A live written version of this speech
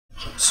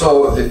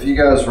So if you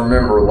guys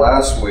remember,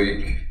 last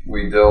week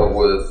we dealt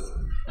with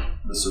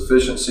the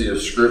sufficiency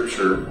of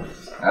Scripture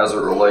as it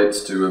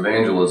relates to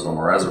evangelism,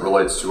 or as it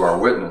relates to our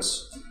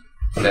witness.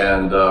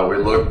 And we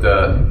looked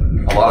at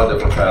a lot of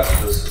different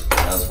passages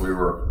as we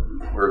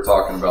were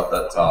talking about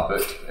that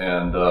topic,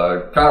 and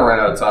kind of ran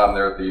out of time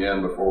there at the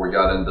end before we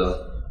got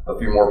into a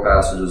few more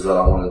passages that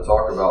I wanted to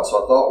talk about.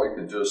 So I thought we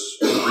could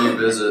just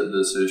revisit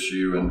this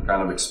issue and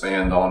kind of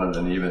expand on it,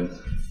 and even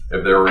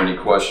if there were any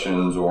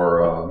questions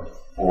or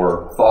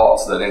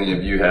thoughts that any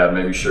of you had,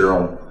 maybe share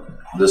them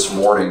this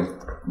morning.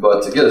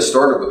 But to get us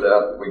started with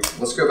that,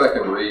 let's go back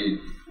and read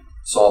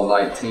Psalm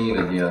 19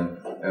 again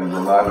and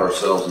remind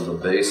ourselves of the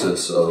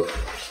basis of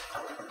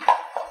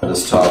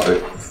this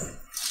topic.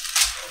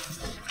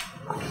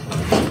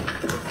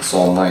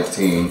 Psalm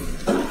 19.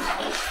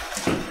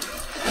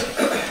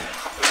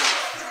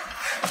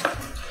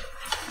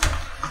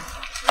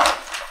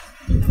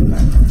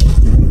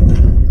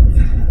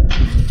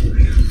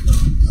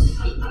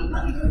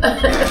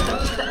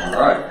 All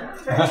right.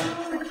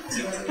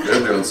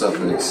 They're doing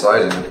something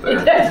exciting up there.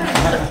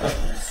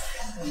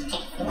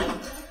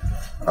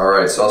 All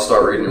right, so I'll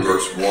start reading in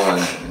verse 1,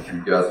 if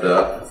you've got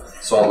that.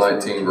 Psalm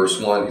 19, verse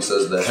 1, he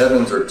says, "The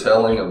heavens are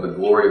telling of the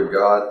glory of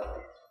God,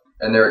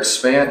 and their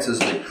expanse is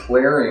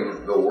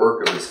declaring the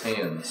work of his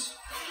hands.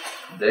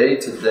 Day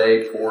to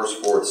day pours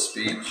forth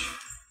speech,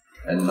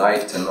 and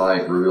night to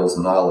night reveals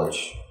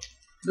knowledge.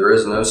 There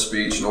is no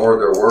speech, nor are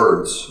there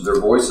words. Their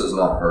voice is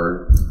not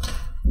heard.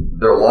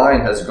 Their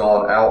line has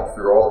gone out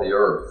through all the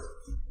earth,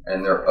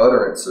 and their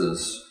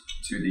utterances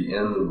to the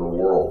end of the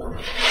world.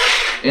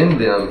 In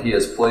them he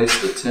has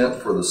placed a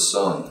tent for the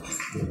sun,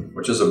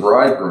 which is a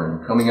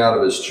bridegroom coming out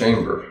of his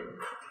chamber.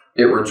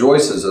 It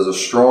rejoices as a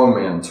strong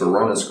man to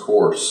run his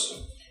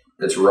course.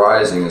 Its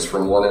rising is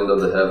from one end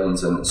of the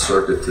heavens, and its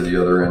circuit to the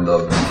other end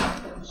of them.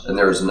 And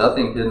there is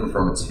nothing hidden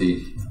from its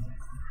heat."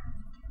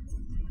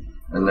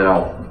 And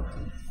now,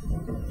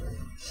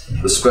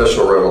 the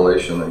special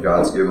revelation that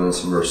God's given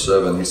us in verse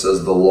 7, he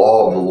says, "The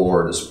law of the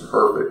Lord is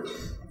perfect,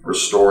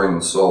 restoring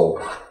the soul.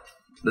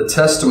 The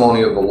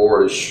testimony of the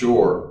Lord is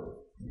sure,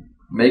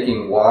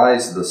 making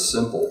wise the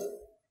simple.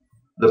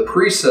 The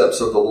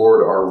precepts of the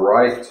Lord are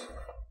right,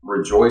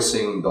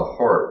 rejoicing the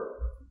heart.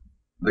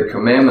 The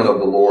commandment of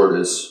the Lord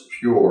is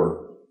pure,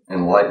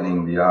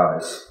 enlightening the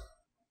eyes.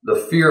 The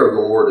fear of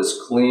the Lord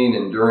is clean,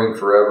 enduring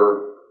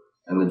forever,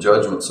 and the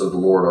judgments of the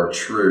Lord are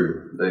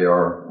true. They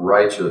are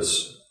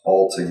righteous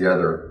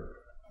altogether.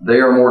 They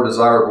are more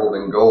desirable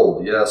than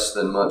gold, yes,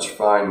 than much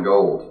fine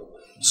gold.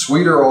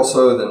 Sweeter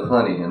also than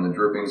honey and the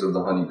drippings of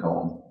the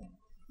honeycomb.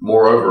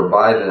 Moreover,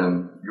 by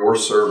them your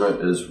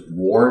servant is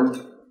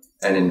warned,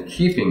 and in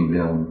keeping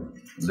them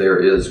there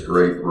is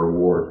great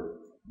reward.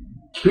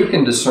 Who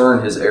can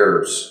discern his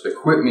errors?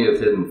 Acquit me of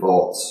hidden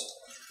faults.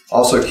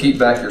 Also keep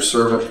back your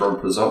servant from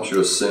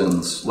presumptuous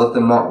sins. Let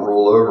them not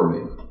rule over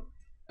me.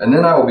 And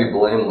then I will be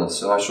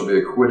blameless, and I shall be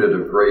acquitted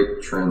of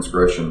great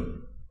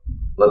transgression.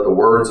 Let the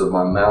words of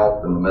my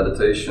mouth and the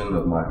meditation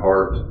of my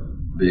heart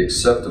be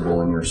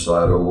acceptable in your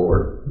sight, O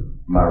Lord,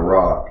 my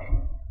rock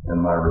and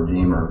my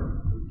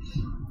redeemer."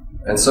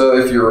 And so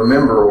if you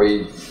remember,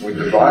 we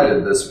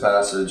divided this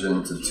passage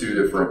into two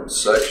different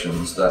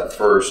sections, that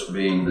first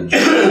being the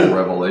general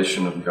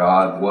revelation of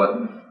God, what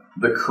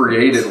the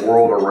created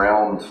world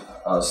around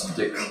us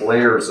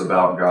declares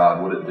about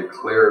God, what it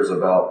declares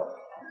about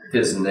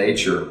his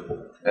nature,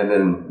 and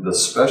then the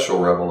special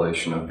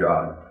revelation of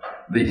God,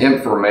 the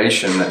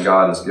information that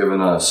God has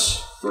given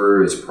us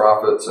through his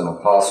prophets and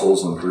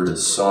apostles and through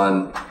his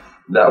Son,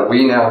 that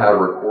we now have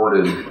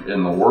recorded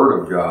in the Word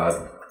of God,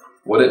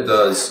 what it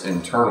does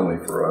internally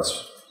for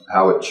us,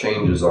 how it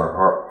changes our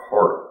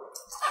heart,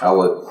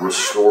 how it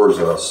restores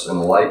us,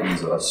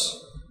 enlightens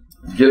us,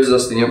 gives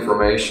us the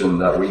information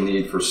that we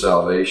need for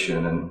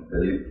salvation, and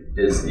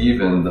it is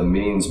even the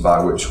means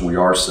by which we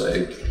are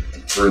saved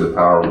through the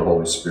power of the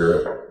Holy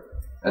Spirit.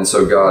 And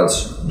so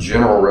God's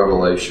general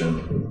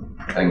revelation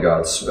and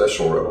God's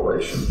special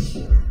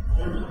revelation.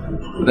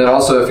 But then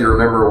also, if you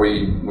remember,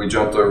 we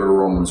jumped over to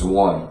Romans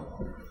 1.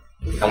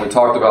 And we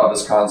talked about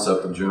this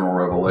concept of general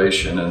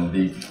revelation and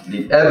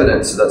the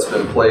evidence that's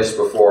been placed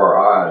before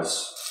our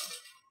eyes.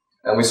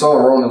 And we saw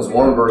in Romans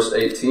 1 verse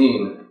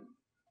 18,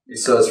 he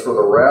says, "For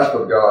the wrath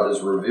of God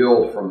is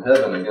revealed from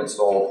heaven against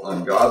all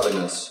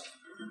ungodliness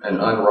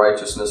and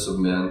unrighteousness of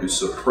men who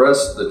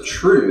suppress the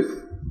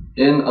truth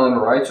in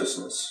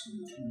unrighteousness,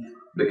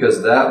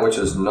 because that which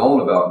is known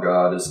about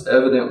God is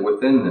evident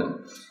within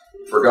them,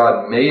 for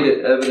God made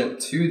it evident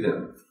to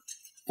them.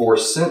 For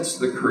since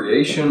the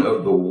creation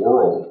of the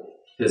world,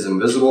 his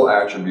invisible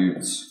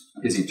attributes,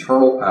 his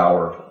eternal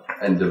power,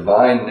 and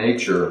divine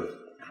nature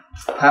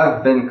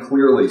have been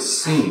clearly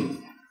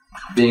seen,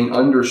 being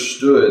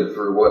understood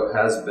through what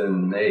has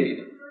been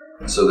made,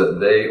 so that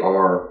they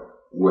are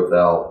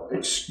without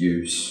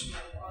excuse.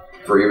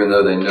 For even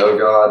though they know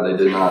God, they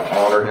did not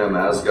honor him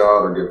as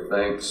God or give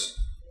thanks,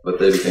 but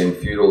they became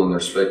futile in their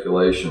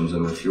speculations,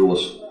 and their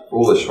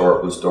foolish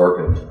heart was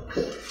darkened.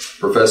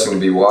 Professing to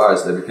be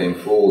wise, they became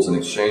fools and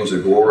exchanged the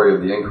glory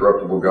of the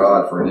incorruptible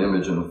God for an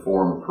image in the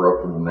form of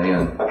corruptible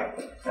man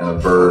and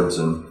of birds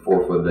and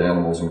four-footed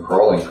animals and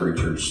crawling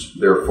creatures.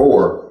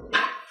 Therefore,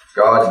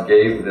 God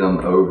gave them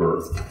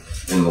over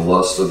in the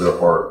lust of their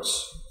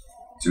hearts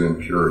to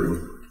impurity,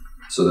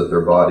 so that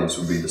their bodies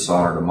would be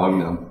dishonored among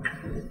them.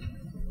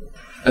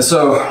 And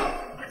so,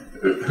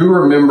 who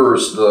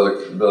remembers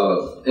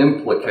the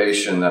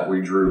implication that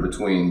we drew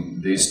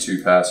between these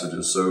two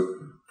passages? So,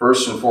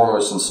 first and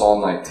foremost in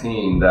Psalm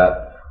 19,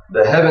 that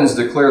the heavens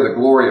declare the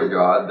glory of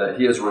God, that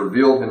He has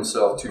revealed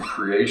Himself to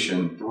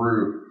creation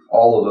through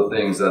all of the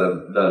things that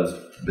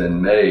have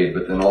been made,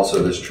 but then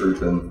also this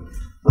truth in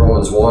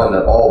Romans 1,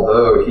 that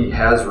although He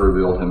has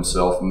revealed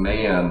Himself,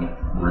 man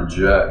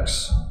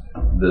rejects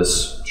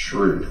this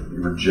truth. He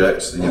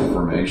rejects the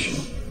information.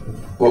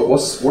 What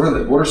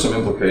are some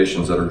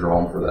implications that are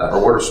drawn for that?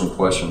 Or what are some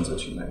questions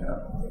that you may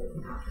have?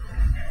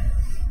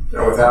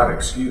 They're without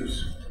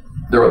excuse.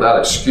 They're without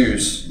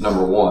excuse,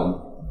 number one,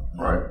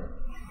 right?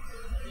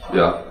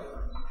 Yeah.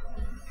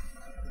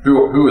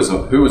 Who is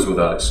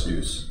without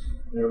excuse?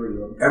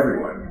 Everyone.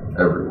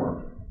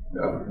 Everyone.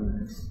 Yeah.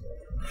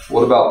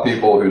 What about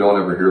people who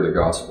don't ever hear the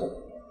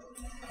gospel?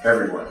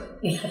 Everyone.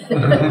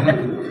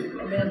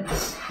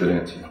 Good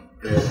answer.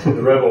 Yeah,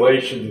 the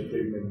revelation that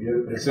they've been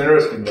given. It's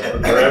interesting, the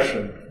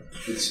progression.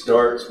 It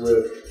starts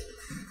with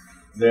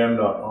them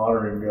not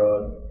honoring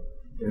God,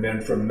 and then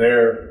from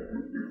there,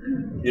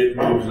 it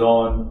moves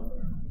on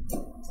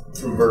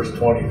from verse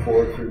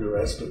 24 through the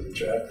rest of the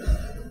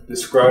chapter,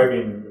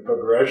 describing the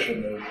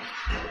progression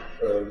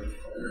of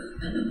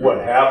what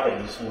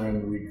happens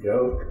when we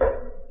don't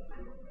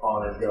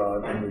honor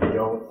God, and we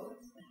don't,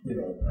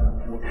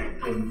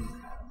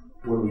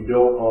 when we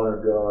don't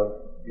honor God,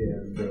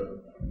 and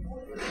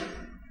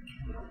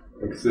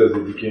like it says, they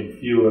became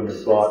few in their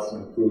thoughts,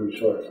 and the foolish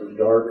hearts were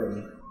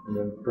darkened. And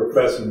then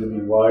professing to be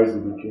wise, they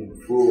became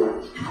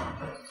fools.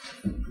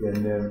 And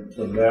then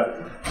from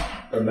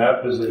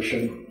that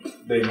position,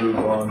 they move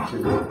on to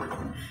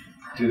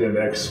the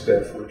next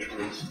step, which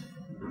was,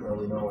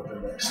 we know what the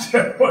next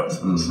step was.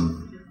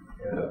 Mm-hmm.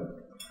 Yeah.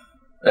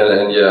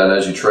 And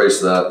as you trace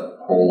that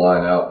whole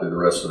line out through the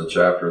rest of the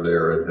chapter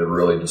there, it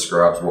really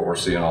describes what we're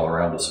seeing all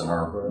around us in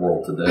our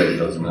world today,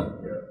 doesn't it?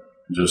 Yeah.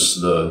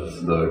 Just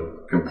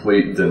the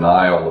complete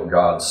denial of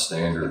God's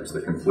standards,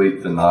 the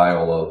complete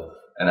denial of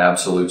an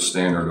absolute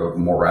standard of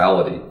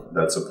morality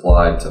that's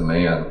applied to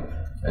man,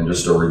 and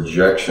just a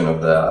rejection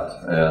of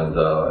that, and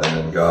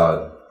then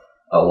God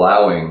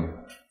allowing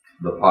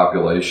the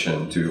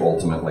population to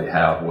ultimately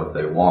have what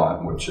they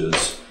want, which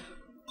is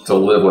to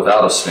live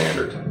without a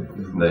standard.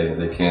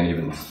 They can't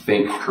even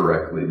think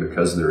correctly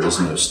because there is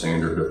no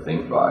standard to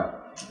think by.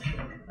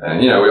 And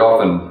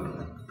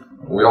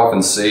we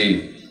often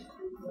see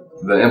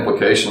the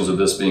implications of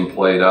this being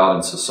played out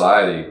in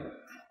society,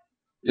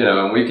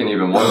 and we can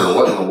even wonder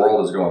what in the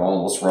world is going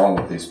on, what's wrong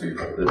with these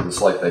people.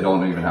 It's like they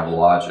don't even have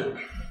logic.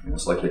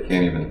 It's like they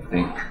can't even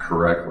think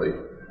correctly.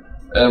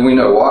 And we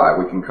know why.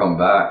 We can come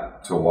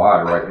back to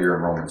why right here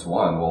in Romans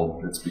 1.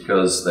 Well, it's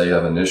because they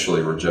have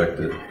initially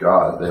rejected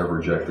God. They have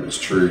rejected His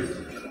truth.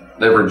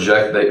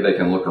 They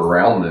can look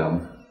around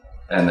them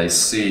and they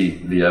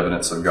see the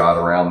evidence of God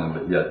around them,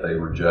 but yet they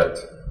reject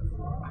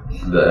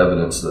the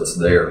evidence that's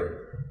there.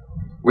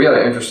 We had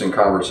an interesting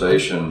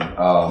conversation.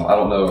 I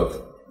don't know if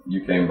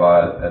you came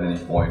by at any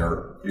point,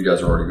 or you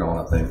guys are already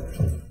gone, I think.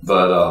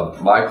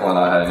 But Michael and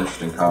I had an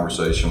interesting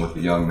conversation with a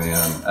young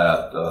man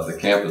at the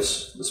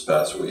campus this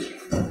past week.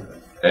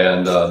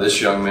 And this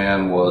young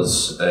man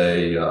was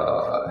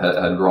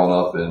had grown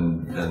up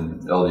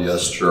in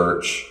LDS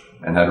church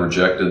and had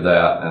rejected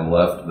that and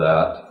left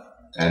that.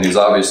 And he was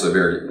obviously a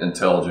very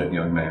intelligent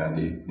young man.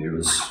 He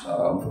was,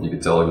 you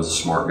could tell he was a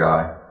smart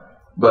guy.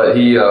 But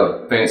he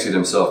fancied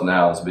himself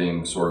now as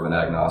being sort of an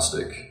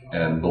agnostic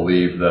and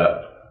believed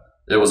that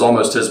it was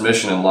almost his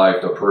mission in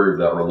life to prove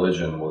that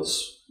religion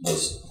was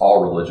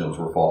all religions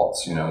were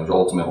false. There's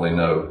ultimately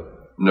no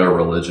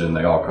religion.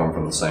 They all come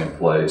from the same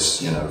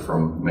place,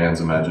 from man's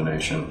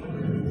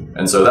imagination.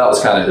 And so that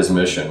was kind of his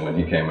mission when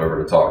he came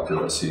over to talk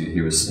to us.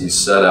 He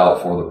set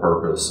out for the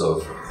purpose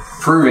of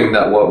proving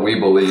that what we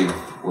believe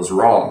was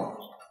wrong.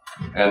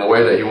 And the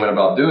way that he went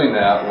about doing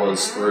that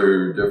was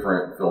through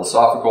different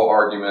philosophical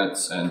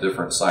arguments and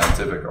different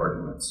scientific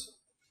arguments.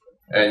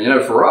 And,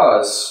 for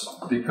us,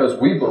 because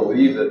we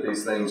believe that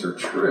these things are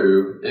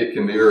true, it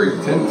can be very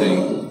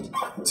tempting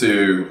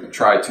to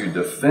try to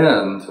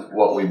defend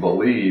what we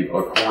believe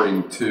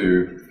according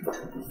to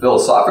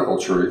philosophical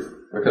truth,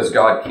 because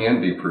God can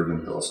be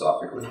proven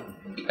philosophically,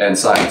 and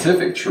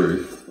scientific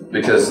truth,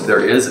 because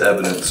there is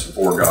evidence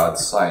for God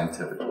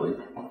scientifically.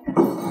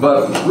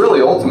 But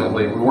really,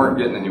 ultimately, we weren't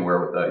getting anywhere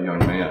with that young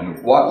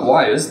man.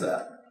 Why is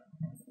that?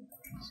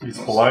 He's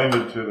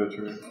blinded to the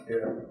truth.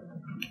 Yeah.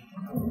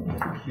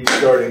 He's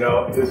starting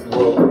out, his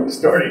world is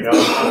starting out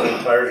from an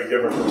entirely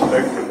different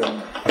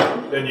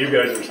perspective than you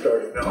guys are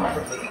starting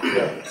out from.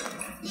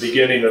 The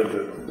beginning of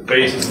the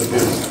basis of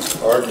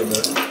his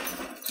argument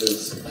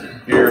is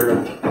here,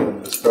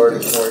 and the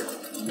starting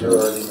point Your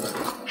argument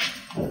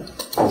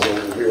is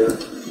over here.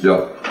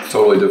 Yeah,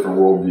 totally different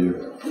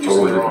worldview.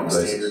 Totally different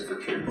basis. Standard for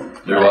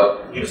truth. Do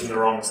what? Using the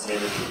wrong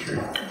standard for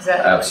truth.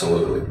 Exactly.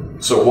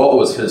 Absolutely. So what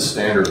was his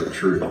standard of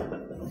truth?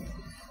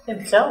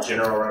 Himself.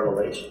 General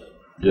revelation.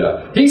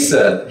 Yeah. He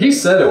said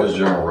it was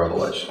general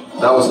revelation.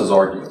 That was his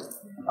argument.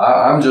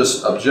 I'm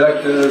just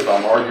objective,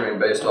 I'm arguing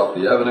based off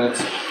the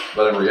evidence,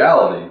 but in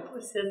reality,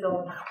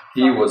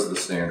 he was the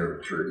standard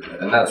of truth.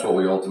 And that's what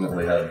we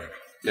ultimately had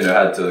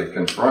to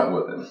confront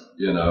with him,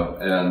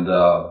 And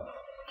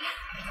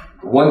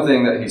one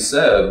thing that he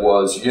said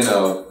was,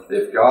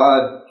 if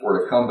God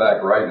were to come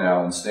back right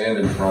now and stand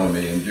in front of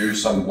me and do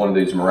one of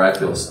these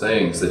miraculous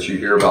things that you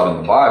hear about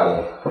in the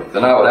Bible,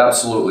 then I would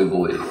absolutely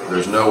believe.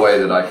 There's no way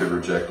that I could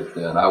reject it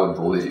then. I would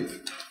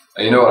believe.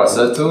 And you know what I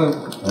said to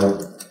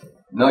him?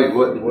 No, you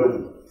wouldn't.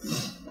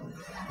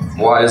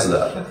 Why is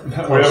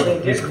that?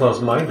 Well, he's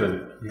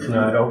closed-minded. He's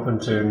not open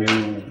to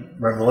new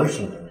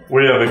revelation.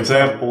 We have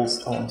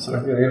examples. Oh, I'm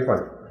sorry. Yeah, you're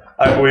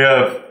fine. We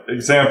have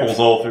examples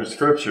all through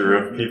Scripture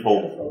of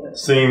people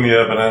seeing the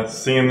evidence,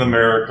 seeing the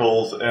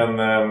miracles, and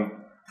then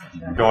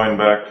going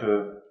back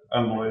to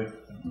unbelief.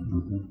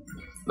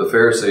 The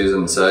Pharisees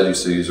and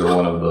Sadducees are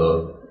one of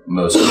the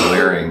most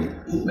glaring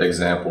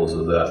examples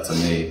of that to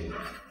me.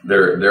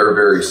 Their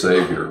very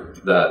Savior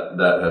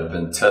that had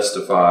been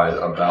testified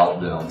about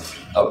them,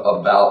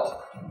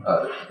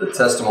 the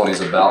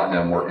testimonies about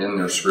him were in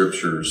their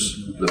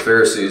scriptures. The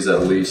Pharisees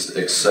at least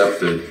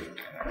accepted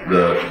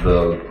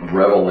the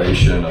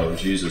revelation of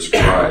Jesus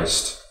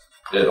Christ.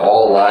 It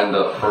all lined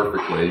up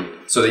perfectly.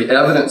 So the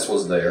evidence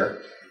was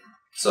there.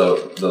 So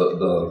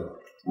the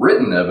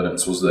written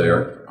evidence was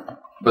there.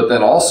 But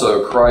then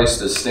also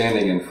Christ is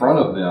standing in front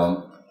of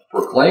them,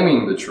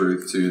 proclaiming the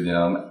truth to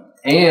them,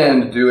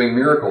 and doing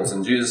miracles.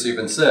 And Jesus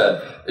even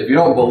said, if you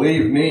don't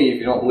believe me, if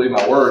you don't believe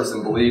my words,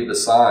 then believe the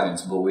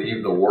signs,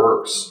 believe the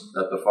works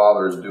that the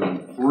Father is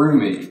doing through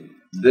me.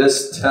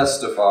 This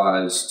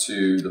testifies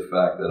to the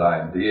fact that I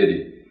am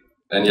deity.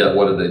 And yet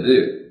what did they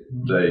do?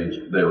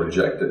 They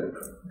rejected him.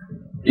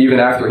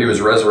 Even after he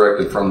was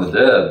resurrected from the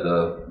dead,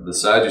 the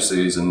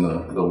Sadducees and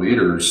the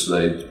leaders,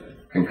 they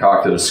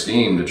concocted a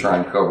scheme to try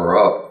and cover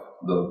up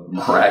the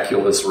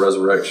miraculous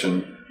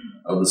resurrection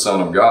of the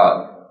Son of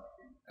God.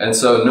 And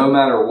so no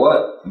matter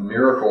what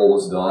miracle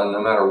was done,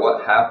 no matter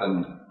what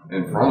happened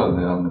in front of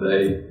them,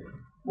 they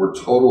were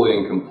totally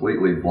and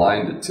completely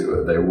blinded to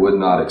it. They would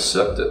not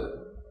accept it.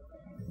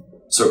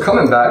 So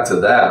coming back to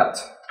that,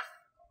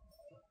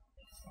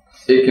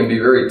 it can be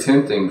very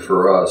tempting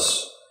for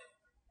us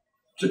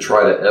to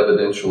try to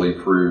evidentially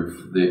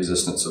prove the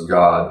existence of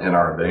God in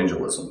our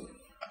evangelism,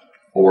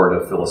 or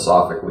to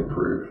philosophically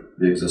prove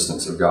the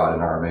existence of God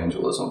in our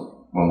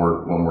evangelism when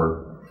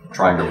we're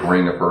trying to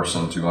bring a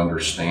person to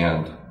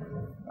understand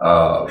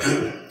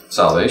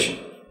salvation.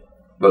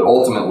 But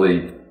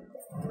ultimately,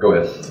 go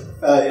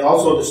ahead.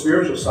 Also, the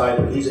spiritual side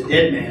of it, he's a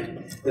dead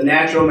man. The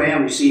natural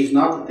man receives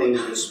not the things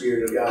of the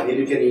Spirit of God.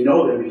 Neither can he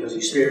know them because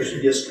he's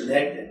spiritually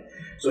disconnected.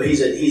 So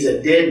he's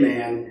a dead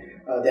man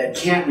that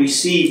can't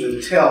receive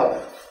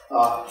until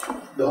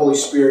the Holy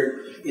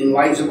Spirit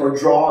enlightens him or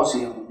draws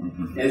him.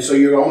 Mm-hmm. And so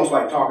you're almost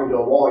like talking to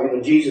a wall.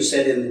 Jesus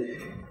said in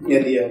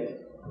the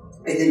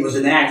I think it was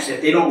in Acts,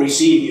 if they don't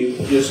receive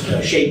you, just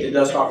shake the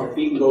dust off your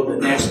feet and go to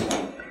the next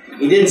one.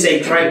 He didn't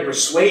say try to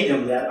persuade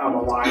him that I'm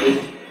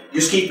alive.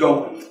 Just keep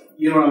going.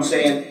 You know what I'm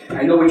saying?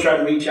 I know we try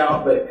to reach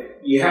out, but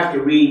you have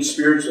to read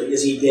spiritually.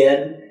 Is he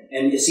dead?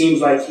 And it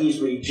seems like he's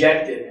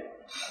rejected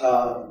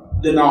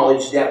the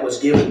knowledge that was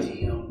given to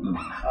him.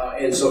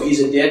 And so he's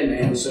a dead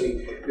man. So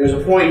there's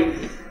a point,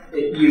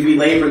 you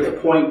belabor the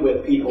point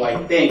with people,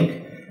 I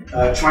think,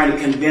 trying to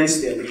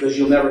convince them, because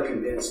you'll never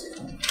convince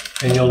them.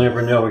 And you'll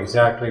never know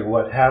exactly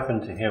what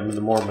happened to him in the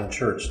Mormon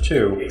church,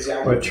 too.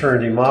 Exactly. What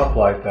turned him off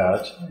like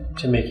that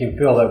to make him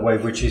feel that way,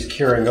 which he's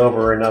carrying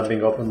over and not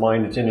being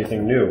open-minded to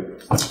anything new.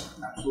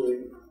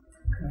 Absolutely.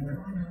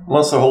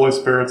 Unless the Holy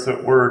Spirit's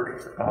at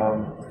work,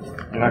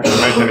 you're not going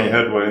to make any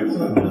headway.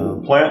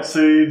 So plant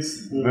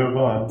seeds, move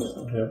on.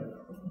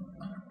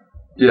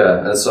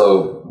 Yeah, and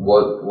so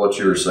what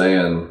you were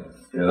saying,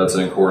 that's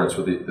in accordance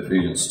with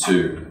Ephesians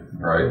 2,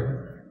 right?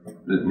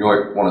 You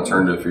might want to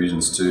turn to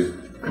Ephesians 2.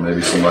 And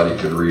maybe somebody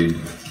could read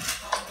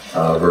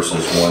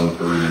verses 1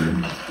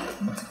 through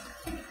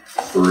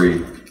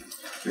 3.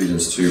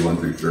 Ephesians 2, 1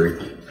 through 3.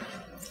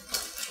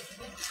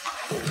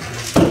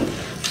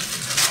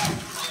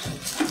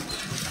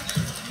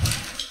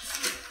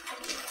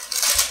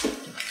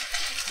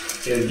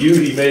 And you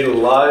he made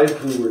alive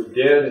who were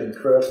dead in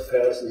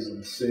trespasses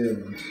and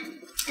sins,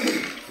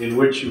 in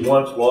which you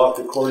once walked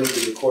according to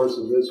the course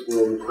of this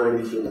world,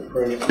 according to the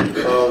prince of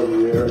the power of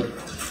the air,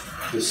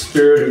 the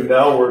spirit who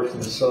now works in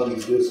the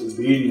sons of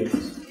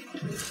disobedience,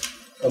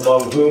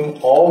 among whom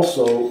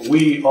also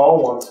we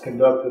all once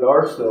conducted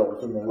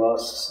ourselves in the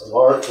lusts of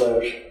our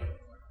flesh,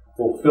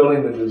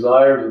 fulfilling the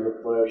desires of the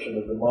flesh and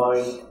of the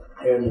mind,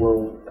 and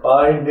were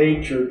by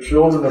nature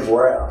children of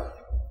wrath,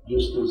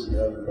 just as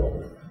the other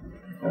are.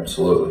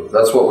 Absolutely.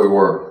 That's what we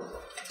were.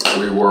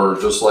 We were,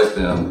 just like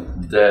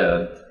them,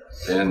 dead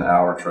in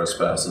our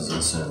trespasses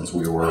and sins.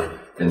 We were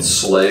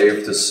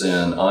enslaved to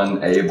sin,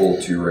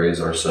 unable to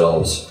raise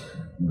ourselves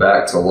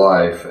back to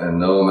life, and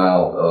no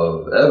amount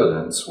of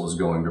evidence was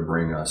going to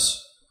bring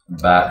us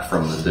back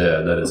from the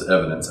dead. That is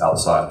evidence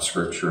outside of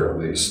Scripture, at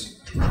least.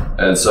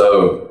 And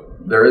so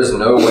there is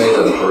no way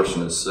that a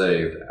person is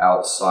saved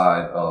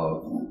outside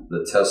of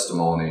the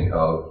testimony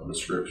of the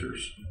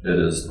Scriptures. It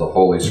is the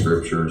Holy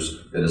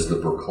Scriptures. It is the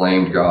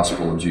proclaimed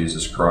gospel of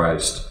Jesus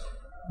Christ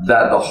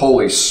that the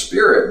Holy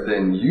Spirit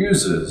then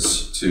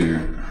uses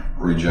to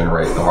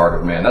regenerate the heart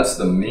of man. That's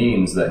the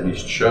means that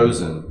He's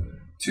chosen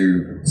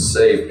to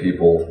save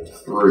people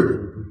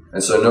through.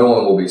 And so no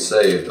one will be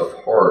saved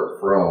apart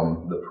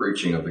from the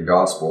preaching of the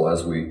gospel,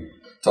 as we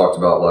talked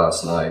about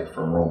last night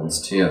from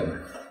Romans 10.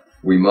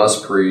 We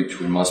must preach,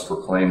 we must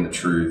proclaim the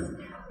truth,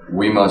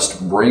 we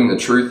must bring the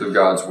truth of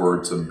God's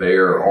word to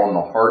bear on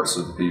the hearts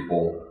of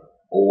people,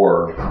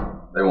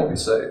 or they won't be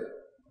saved.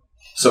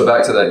 So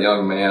back to that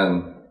young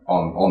man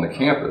on the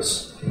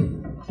campus.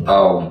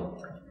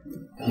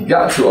 He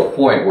got to a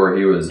point where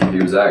he was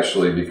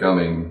actually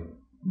becoming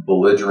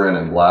belligerent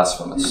and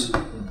blasphemous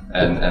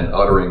and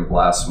uttering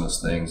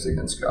blasphemous things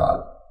against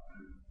God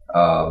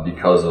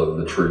because of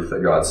the truth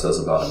that God says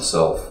about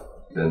Himself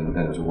in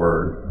His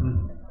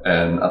Word.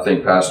 And I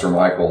think Pastor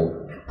Michael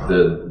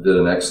did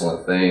an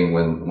excellent thing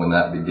when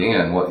that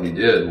began. What he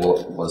did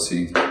was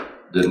he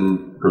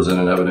didn't present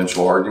an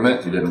evidential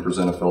argument, he didn't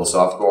present a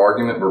philosophical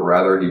argument, but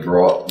rather he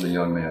brought the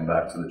young man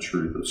back to the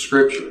truth of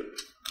Scripture,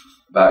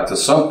 back to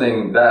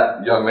something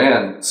that young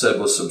man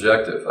said was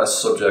subjective.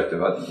 That's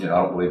subjective. I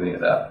don't believe any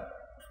of that.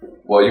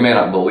 Well, you may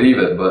not believe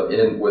it, but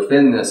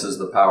within this is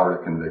the power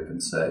to convict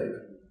and save,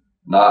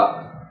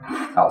 not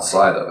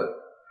outside of it.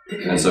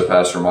 And so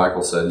Pastor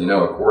Michael said,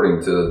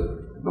 according to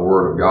the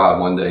Word of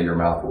God, one day your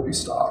mouth will be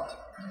stopped,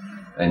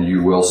 and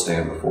you will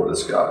stand before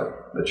this God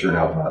that you're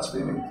now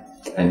blaspheming,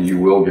 and you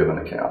will give an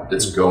account.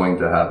 It's going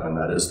to happen.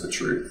 That is the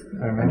truth.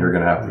 Amen. And you're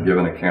going to have to give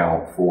an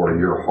account for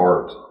your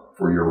heart,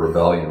 for your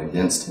rebellion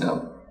against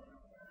Him.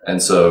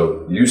 And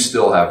so you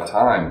still have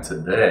time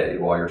today,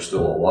 while you're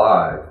still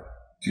alive,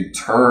 to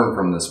turn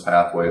from this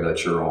pathway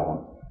that you're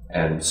on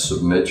and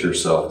submit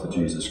yourself to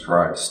Jesus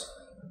Christ.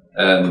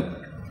 And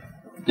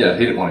he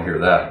didn't want to hear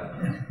that.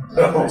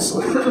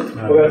 Obviously.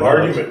 Well, that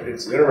argument,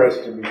 it's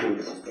interesting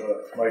because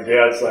my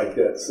dad's like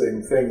that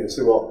same thing. He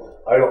said, well,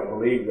 I don't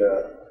believe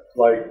that.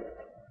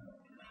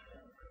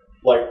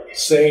 Like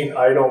saying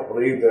I don't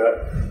believe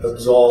that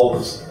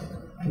absolves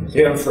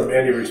him from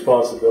any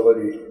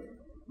responsibility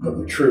of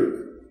the truth.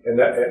 And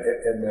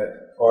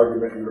that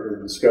argument or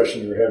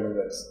discussion you're having,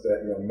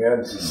 that young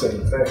man, is the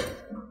same thing.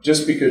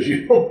 Just because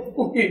you don't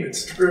believe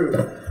it's true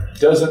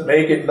doesn't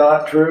make it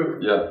not true.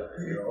 Yeah.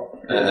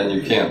 And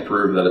you can't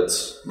prove that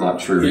it's not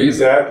true either.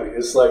 Exactly.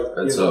 It's like,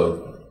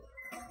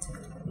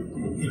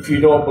 if you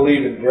don't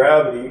believe in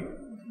gravity,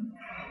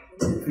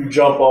 if you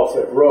jump off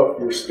that roof,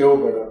 you're still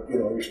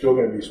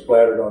gonna be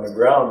splattered on the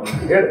ground when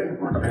you hit it.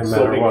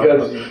 So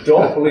because you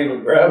don't believe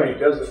in gravity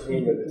doesn't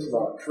mean that it's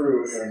not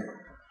true. And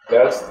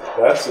that's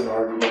an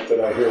argument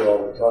that I hear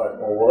all the time.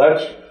 Well,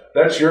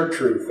 that's your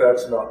truth.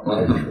 That's not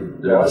my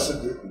truth. Yeah. I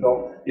said,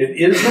 no, it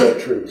is the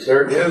truth.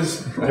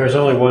 There's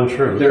only one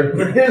truth.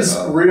 There is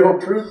real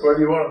truth, whether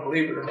you want to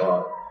believe it or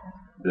not.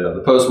 Yeah,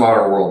 the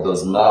postmodern world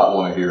does not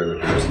want to hear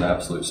that there's an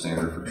absolute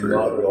standard for truth.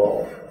 Not at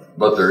all.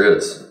 But there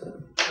is.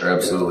 There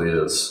absolutely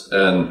is.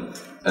 And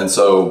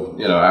so,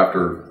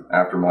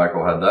 after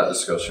Michael had that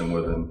discussion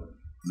with him,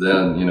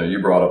 then, you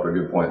brought up a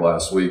good point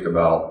last week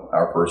about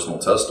our personal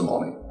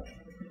testimony.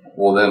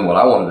 Well, then what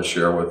I wanted to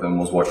share with him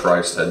was what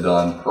Christ had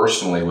done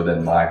personally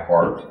within my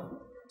heart.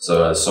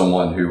 So as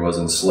someone who was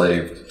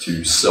enslaved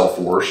to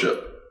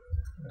self-worship.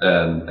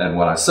 And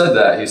when I said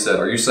that, he said,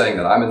 are you saying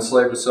that I'm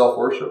enslaved to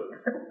self-worship?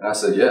 And I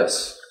said,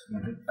 yes,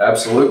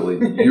 absolutely.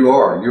 You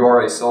are. You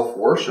are a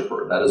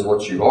self-worshiper. That is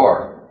what you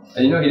are.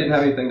 And he didn't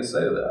have anything to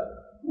say to that.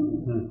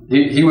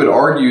 He would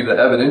argue the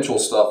evidential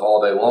stuff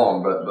all day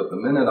long, but the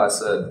minute I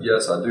said,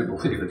 yes, I do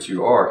believe that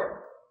you are,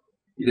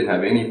 he didn't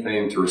have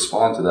anything to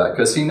respond to that,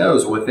 because he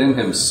knows within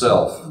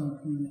himself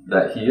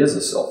that he is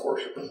a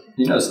self-worshiper.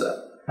 He knows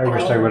that. I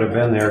wish I would have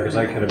been there, because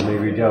I could have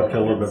maybe delved a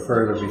little bit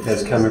further,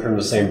 because coming from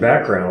the same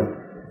background,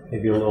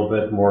 maybe a little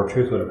bit more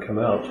truth would have come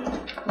out.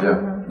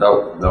 Yeah,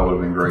 that would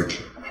have been great.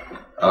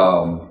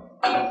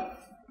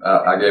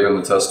 I gave him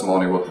the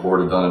testimony of what the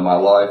Lord had done in my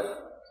life.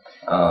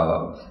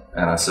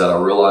 And I said, I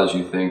realize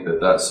you think that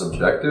that's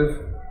subjective,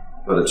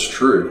 but it's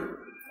true.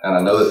 And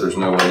I know that there's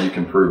no way you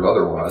can prove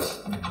otherwise,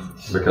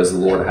 because the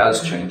Lord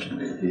has changed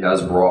me. He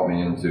has brought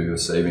me into a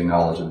saving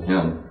knowledge of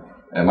Him.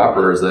 And my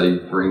prayer is that He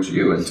brings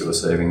you into a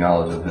saving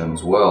knowledge of Him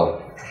as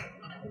well.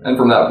 And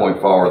from that point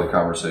forward, the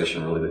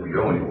conversation really didn't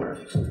go anywhere.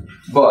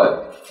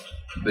 But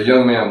the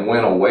young man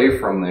went away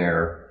from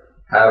there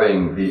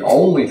having the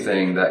only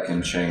thing that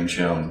can change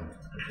him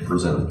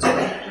presented to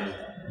him.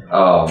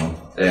 All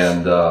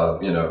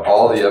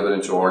the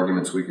evidential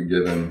arguments we could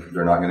give him,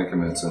 they're not going to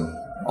convince him.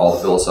 All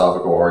the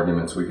philosophical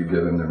arguments we could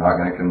give him, they're not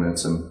going to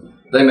convince him.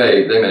 They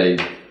may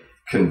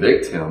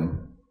convict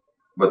him,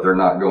 but they're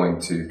not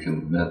going to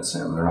convince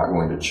him. They're not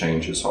going to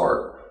change his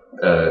heart.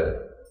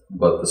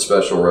 But the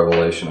special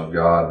revelation of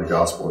God, the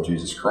gospel of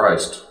Jesus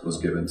Christ, was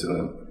given to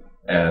him.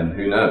 And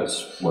who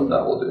knows what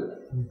that will do.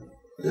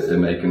 It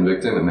may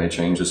convict him, it may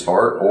change his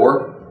heart,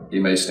 or he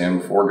may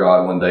stand before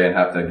God one day and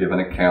have to give an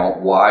account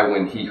why,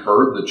 when he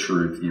heard the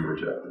truth, he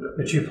rejected it.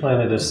 But you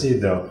planted a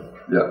seed, though.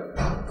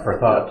 Yeah. For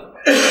thought.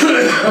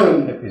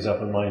 If he's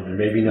up in mind.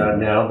 Maybe not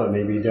now, but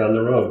maybe down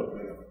the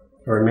road.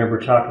 I remember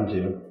talking to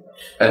you.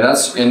 And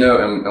that's, and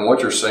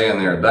what you're saying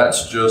there,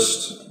 that's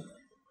just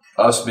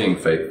us being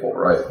faithful,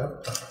 right?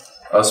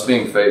 Us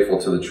being faithful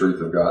to the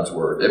truth of God's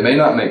word. It may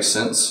not make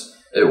sense.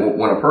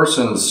 When a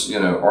person's,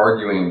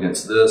 arguing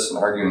against this and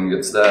arguing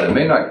against that, it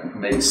may not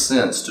make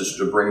sense just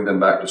to bring them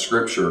back to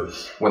Scripture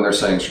when they're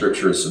saying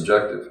Scripture is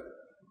subjective.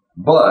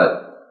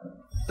 But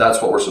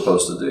that's what we're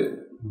supposed to do.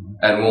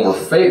 And when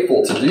we're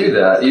faithful to do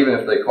that, even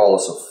if they call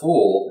us a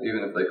fool,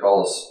 even if they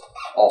call us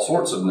all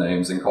sorts of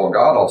names and call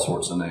God all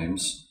sorts of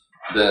names,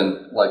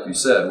 then, like you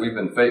said, we've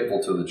been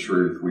faithful to the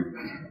truth. We've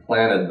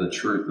planted the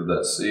truth of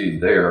that seed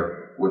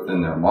there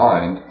within their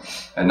mind,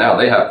 and now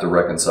they have to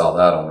reconcile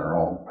that on their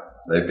own.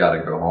 They've got to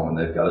go home and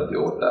they've got to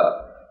deal with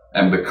that.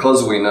 And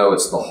because we know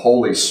it's the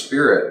Holy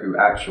Spirit who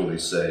actually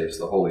saves,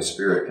 the Holy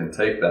Spirit can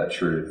take that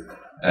truth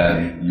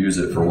and use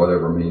it for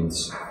whatever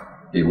means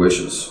he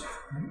wishes.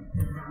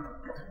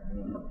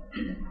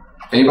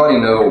 Anybody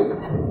know,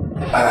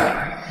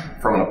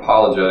 from an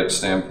apologetic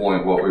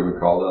standpoint, what we would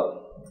call that?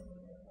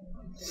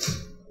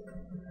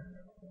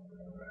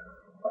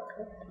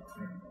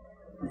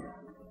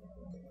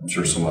 I'm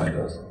sure somebody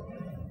does.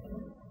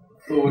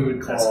 What we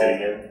would call That's good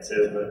again. So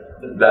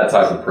that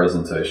type of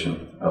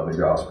presentation of the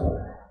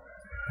gospel.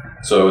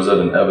 So is it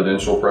an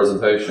evidential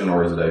presentation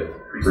or is it a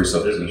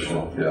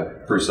presuppositional?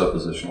 Yeah,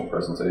 presuppositional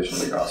presentation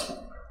of the gospel.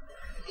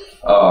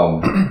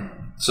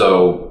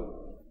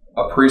 So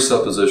a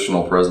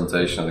presuppositional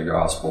presentation of the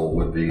gospel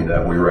would be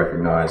that we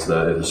recognize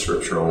that it is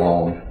Scripture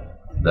alone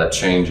that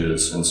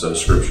changes, and so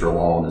Scripture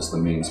alone is the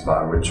means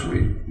by which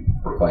we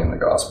proclaim the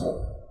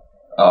gospel.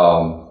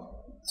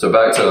 So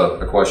back to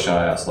a question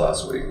I asked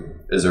last week.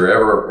 Is there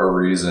ever a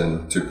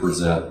reason to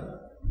present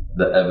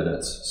the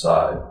evidence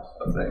side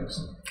of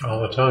things?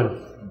 All the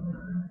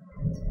time.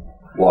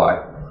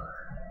 Why?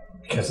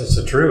 Because it's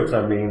the truth.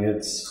 I mean,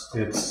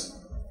 it's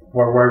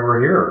why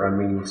we're here. I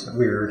mean,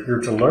 we're here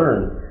to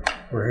learn.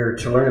 We're here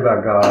to learn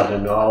about God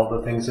and all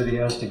the things that He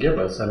has to give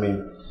us. I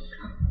mean,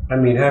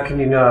 how can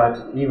you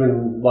not,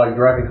 even like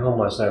driving home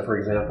last night, for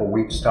example,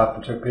 we stopped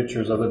and took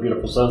pictures of the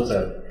beautiful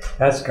sunset.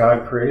 That's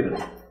God created.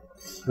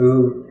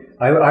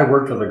 I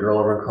worked with a girl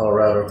over in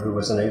Colorado who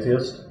was an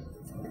atheist,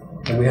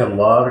 and we had a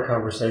lot of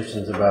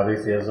conversations about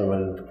atheism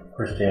and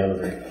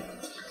Christianity.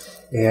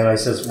 And I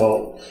says,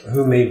 well,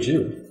 who made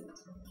you?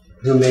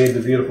 Who made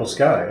the beautiful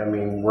sky? I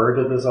mean, where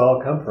did this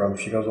all come from?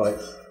 She goes like,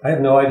 I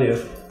have no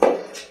idea.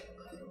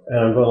 And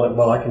I'm going like,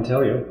 well, I can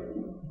tell you.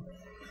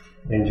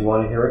 And do you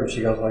want to hear it? And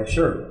she goes like,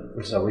 sure.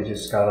 So we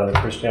just got on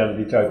a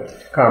Christianity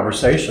type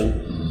conversation.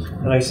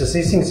 And I says,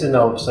 these things didn't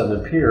all of a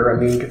sudden appear. I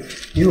mean,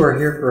 you are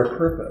here for a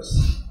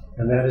purpose.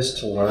 And that is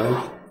to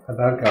learn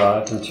about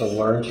God and to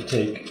learn to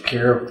take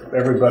care of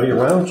everybody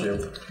around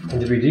you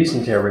and to be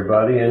decent to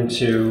everybody and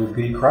to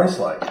be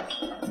Christ-like.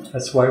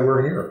 That's why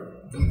we're here.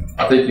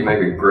 I think you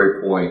make a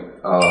great point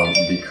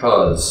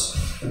because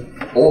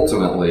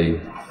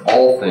ultimately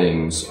all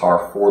things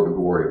are for the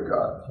glory of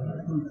God,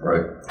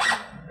 right?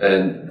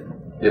 And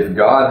if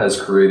God has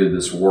created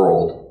this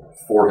world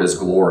for His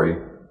glory,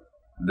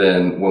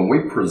 then when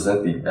we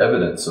present the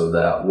evidence of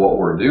that, what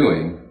we're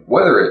doing,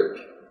 whether it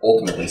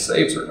ultimately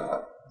saves or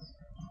not,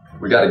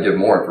 we got to give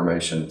more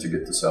information to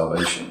get to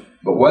salvation.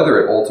 But whether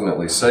it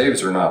ultimately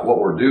saves or not, what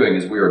we're doing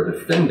is we are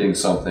defending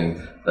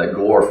something that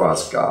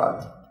glorifies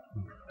God.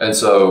 And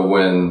so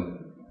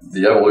when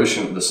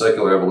the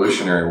secular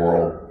evolutionary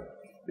world,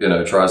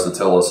 tries to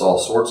tell us all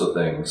sorts of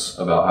things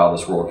about how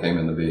this world came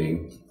into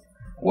being,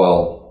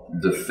 well,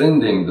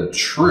 defending the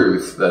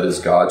truth that is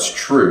God's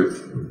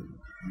truth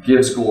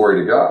gives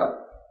glory to God.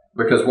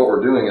 Because what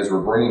we're doing is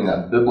we're bringing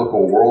that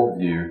biblical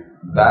worldview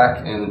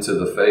back into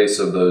the face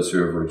of those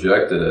who have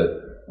rejected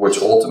it, which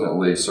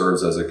ultimately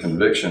serves as a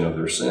conviction of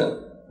their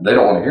sin. They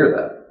don't want to hear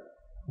that.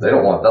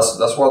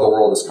 That's why the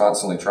world is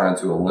constantly trying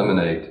to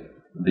eliminate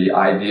the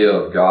idea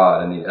of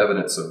God and the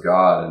evidence of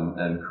God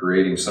and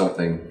creating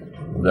something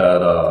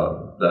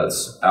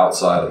that's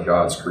outside of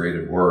God's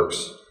created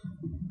works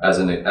as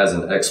an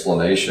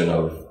explanation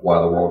of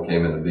why the world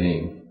came into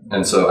being.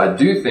 And so I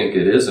do think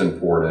it is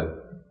important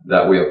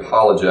that we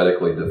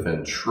apologetically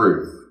defend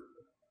truth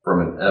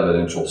from an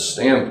evidential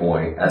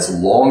standpoint, as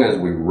long as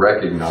we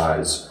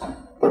recognize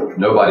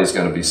nobody's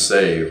going to be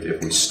saved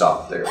if we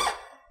stop there.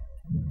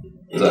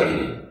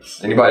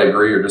 Anybody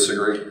agree or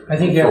disagree? I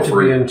think you have to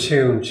be in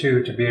tune,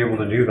 too, to be able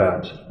to do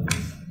that.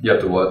 You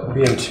have to what?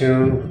 Be in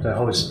tune with the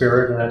Holy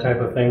Spirit and that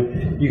type of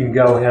thing. You can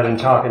go ahead and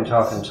talk, and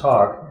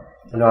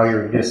all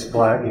you're just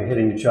you're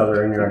hitting each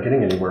other and you're not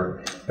getting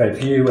anywhere. But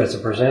if you, as a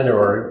presenter,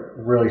 are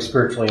really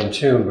spiritually in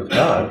tune with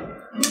God,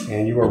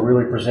 and you are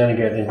really presenting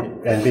it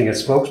and being a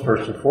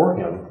spokesperson for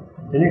Him,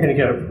 then you're going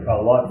to get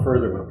a lot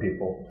further with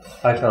people.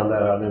 I found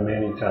that out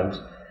many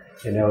times,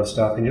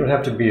 stuff. And you don't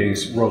have to be a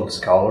Rhodes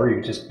Scholar. You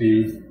can just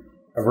be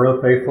a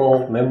real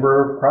faithful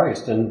member of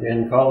Christ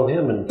and follow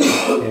Him, and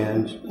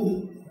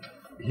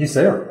He's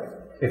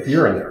there if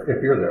you're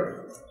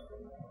there.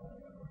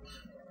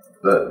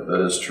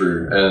 That is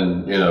true.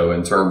 And,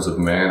 in terms of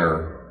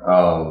manner,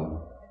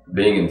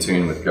 being in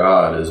tune with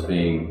God is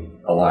being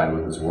aligned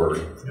with His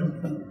Word.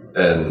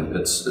 And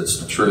it's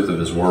the truth of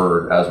His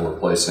Word as we're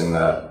placing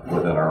that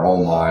within our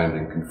own mind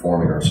and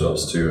conforming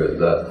ourselves to it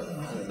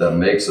that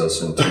makes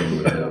us in tune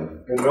with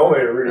Him. And Mel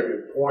made a really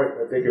good point.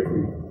 I think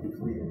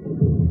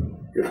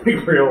if we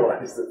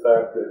realize the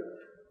fact that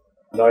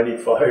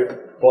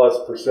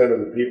 95+% of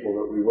the people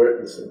that we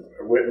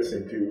are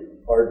witnessing to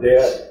are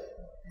dead,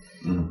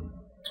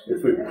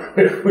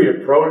 if we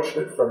approach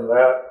it from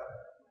that,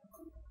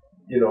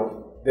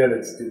 then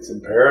it's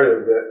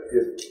imperative that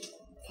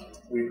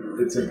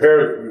it's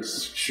imperative that we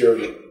share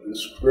the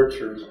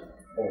scriptures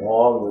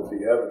along with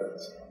the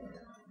evidence,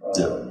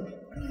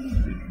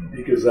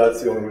 because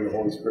that's the only way the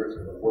Holy Spirit's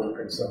going to work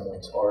in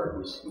someone's heart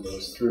is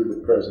through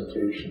the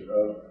presentation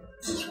of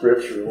the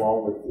scripture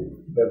along with the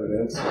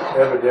evidence.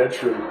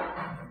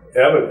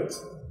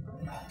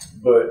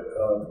 But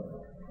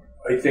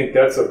I think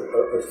that's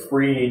a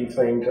freeing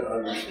thing to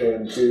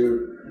understand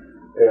too,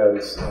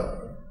 as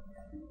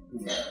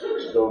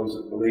those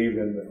that believe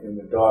in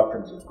the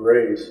doctrines of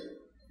grace.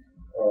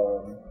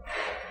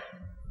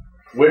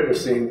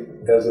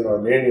 Witnessing as an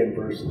Arminian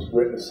versus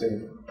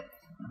witnessing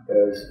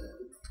as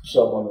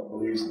someone that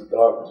believes in the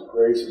doctrines of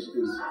grace is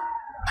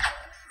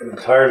an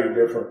entirely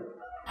different.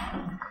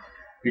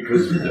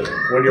 Because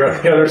when you're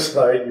on the other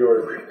side,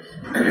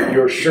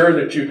 you're sure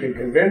that you can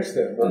convince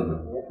them.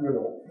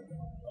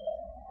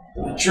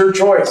 It's your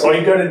choice. All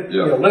you got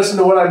to listen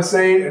to what I'm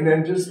saying and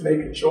then just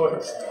make a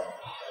choice.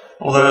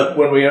 Well,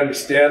 when we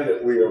understand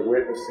that we are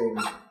witnessing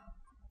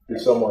to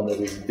someone that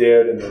is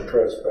dead in their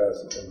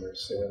trespasses and their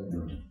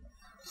sin,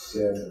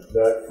 then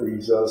that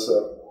frees us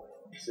up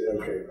to say,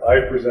 okay,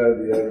 I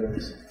presented the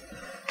evidence,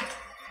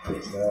 but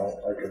now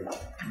I can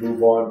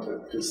move on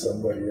to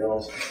somebody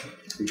else,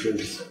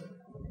 because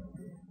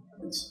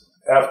it's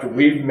after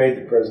we've made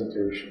the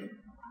presentation,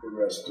 the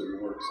rest of the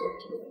work's up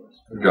to us.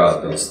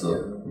 God does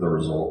the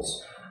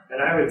results.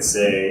 And I would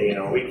say,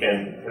 I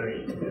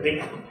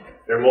think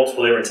there are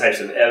multiple different types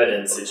of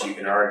evidence that you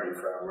can argue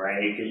from,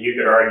 right? You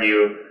could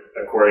argue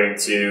according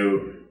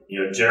to,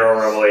 general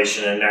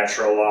revelation and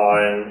natural law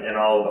and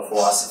all of the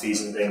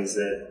philosophies and things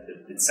that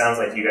it sounds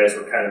like you guys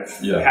were kind of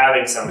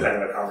having some kind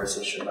of a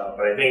conversation about.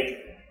 But I think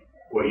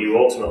what you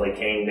ultimately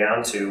came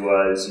down to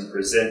was you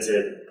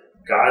presented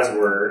God's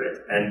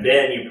word, and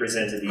then you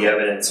presented the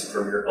evidence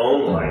from your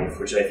own life,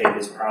 which I think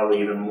is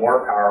probably even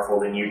more powerful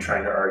than you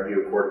trying to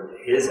argue according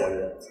to His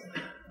evidence,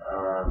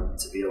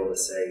 to be able to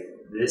say,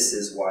 this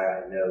is why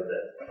I know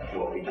that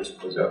what we just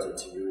presented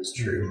to you is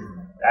true.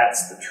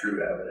 That's the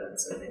true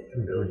evidence, I think,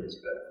 that really is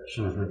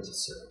beneficial as it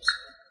serves.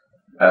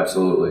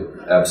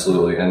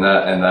 Absolutely, and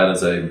that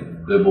is a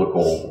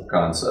biblical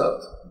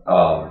concept.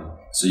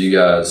 So you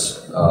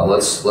guys,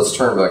 let's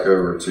turn back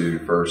over to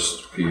 1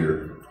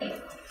 Peter.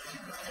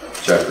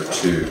 Chapter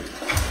 2.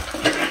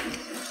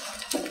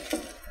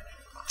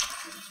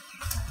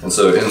 And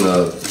so in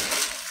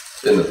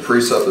the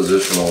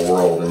presuppositional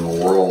world, in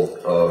the world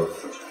of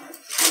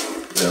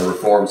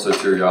Reformed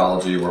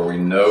soteriology, where we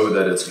know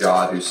that it's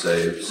God who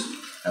saves,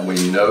 and we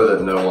know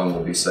that no one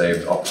will be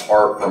saved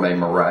apart from a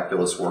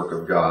miraculous work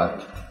of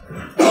God,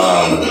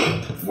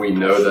 we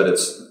know that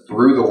it's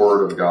through the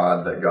Word of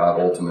God that God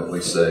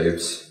ultimately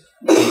saves.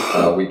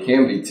 We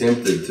can be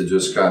tempted to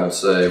just kind of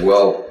say,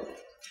 well,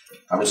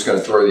 I'm just going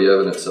to throw the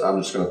evidence,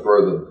 I'm just going to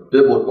throw the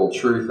biblical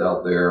truth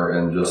out there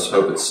and just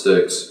hope it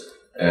sticks,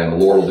 and the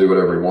Lord will do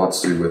whatever He wants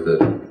to with it.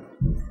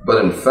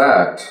 But in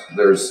fact,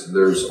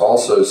 there's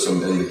also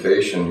some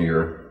indication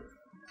here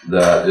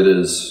that it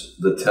is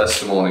the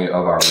testimony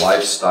of our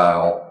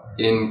lifestyle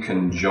in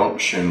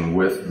conjunction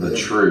with the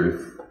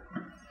truth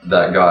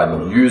that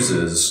God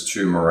uses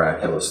to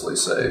miraculously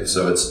save.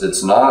 So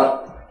it's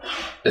not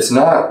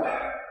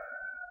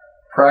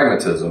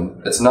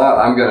pragmatism. It's not,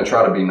 I'm going to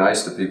try to be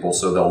nice to people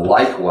so they'll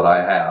like what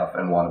I have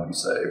and want to be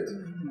saved.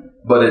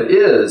 But it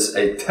is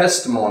a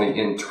testimony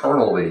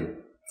internally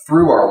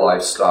through our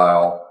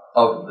lifestyle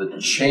of the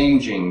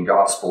changing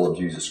gospel of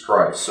Jesus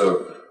Christ.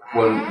 So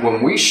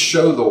when we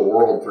show the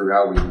world through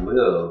how we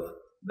live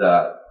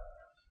that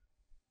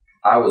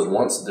I was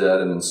once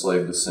dead and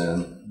enslaved to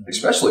sin,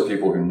 especially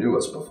people who knew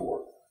us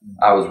before.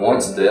 I was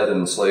once dead and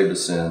enslaved to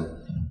sin.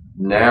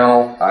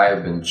 Now I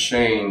have been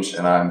changed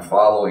and I'm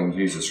following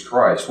Jesus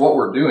Christ. What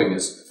we're doing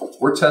is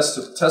we're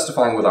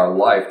testifying with our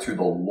life to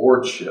the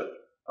lordship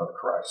of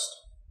Christ.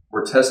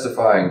 We're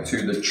testifying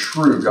to the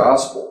true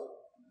gospel.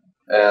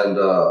 And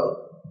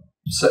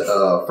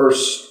 1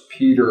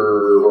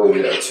 Peter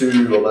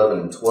 2, 11,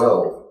 and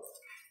 12.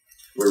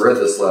 We read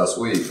this last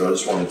week, but I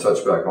just wanted to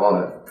touch back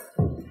on it.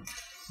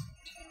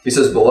 He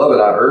says, "Beloved,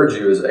 I urge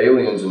you as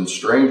aliens and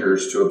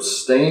strangers to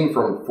abstain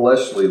from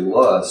fleshly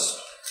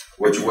lusts,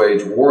 which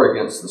wage war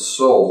against the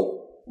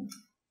soul,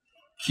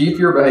 Keep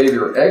your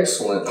behavior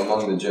excellent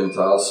among the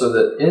Gentiles, so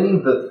that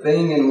in the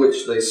thing in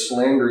which they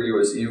slander you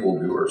as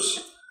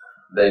evildoers,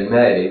 they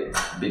may,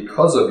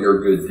 because of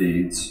your good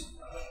deeds,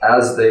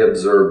 as they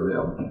observe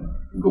them,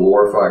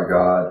 glorify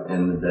God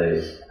in the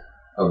day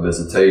of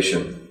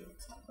visitation.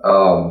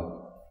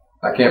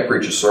 I can't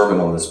preach a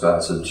sermon on this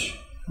passage,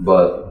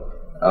 but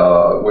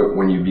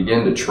when you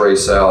begin to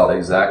trace out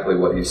exactly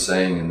what he's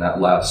saying in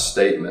that last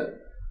statement,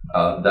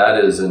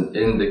 that is an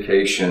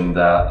indication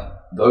that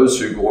those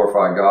who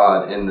glorify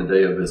God in the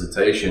day of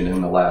visitation, in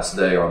the last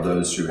day, are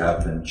those who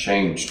have been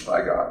changed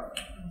by God.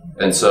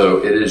 And so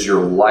it is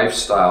your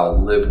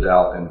lifestyle lived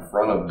out in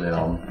front of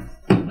them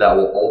that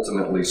will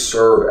ultimately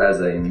serve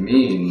as a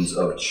means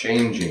of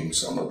changing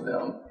some of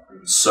them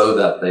so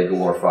that they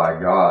glorify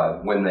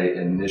God when they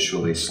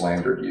initially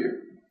slandered you.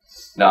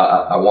 Now,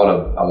 I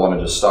want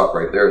to just stop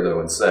right there, though,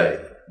 and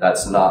say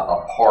that's not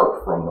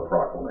apart from the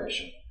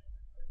proclamation.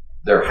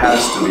 There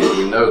has to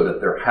be, we know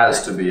that there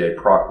has to be a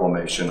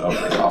proclamation of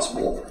the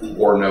gospel,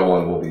 or no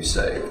one will be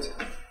saved.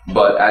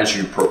 But as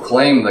you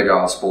proclaim the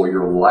gospel,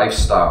 your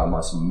lifestyle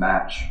must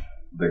match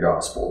the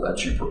gospel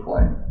that you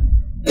proclaim.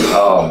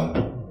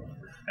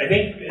 I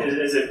think,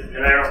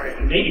 and I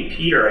don't, maybe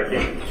Peter, I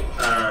think,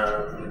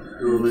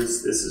 who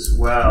was this as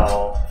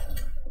well.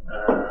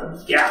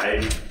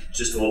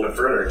 Just a little bit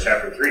further in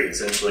chapter 3,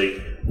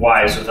 essentially,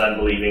 wives with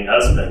unbelieving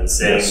husbands,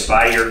 saying, yes,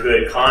 by your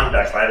good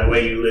conduct, by the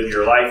way you live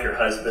your life, your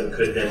husband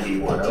could then be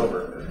won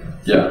over.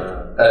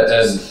 Yeah,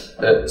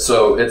 and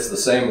so it's the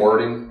same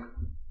wording,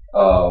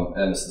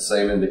 and it's the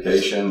same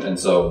indication, and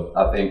so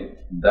I think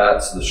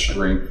that's the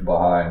strength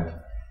behind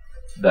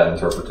that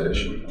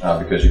interpretation,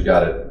 because you've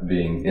got it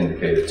being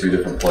indicated two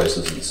different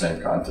places in the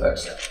same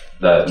context.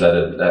 That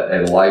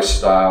a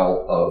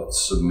lifestyle of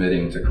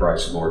submitting to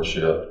Christ's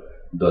lordship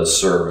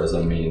does serve as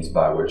a means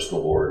by which the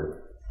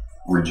Lord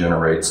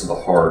regenerates the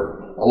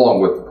heart, along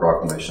with the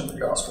proclamation of the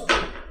gospel.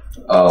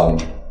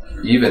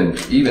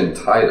 Even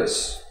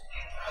Titus,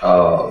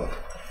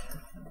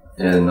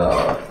 in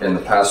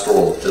the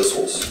pastoral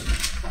epistles,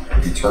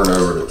 if you turn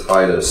over to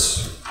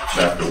Titus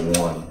chapter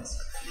 1.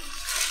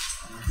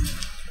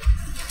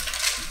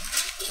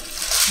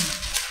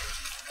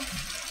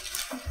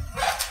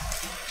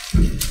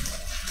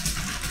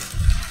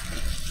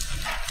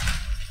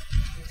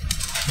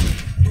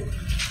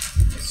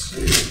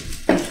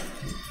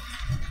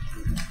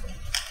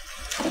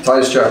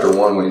 Titus chapter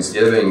 1, when he's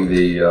giving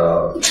the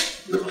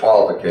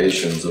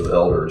qualifications of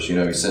elders,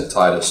 he sent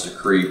Titus to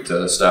Crete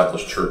to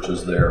establish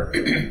churches there.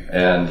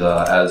 And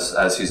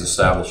as he's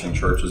establishing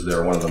churches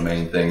there, one of the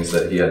main things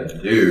that he had to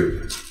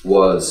do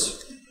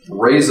was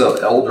raise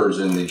up elders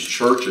in these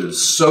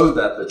churches so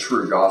that the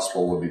true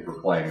gospel would be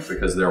proclaimed,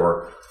 because there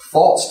were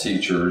false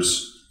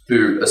teachers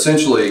who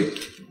essentially,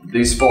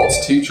 these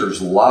false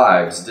teachers'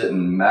 lives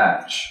didn't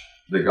match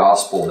the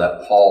gospel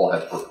that Paul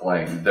had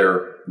proclaimed.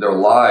 Their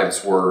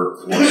lives were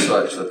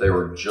such that they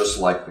were just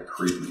like the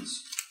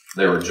Cretans.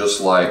 They were just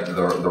like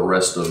the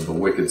rest of the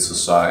wicked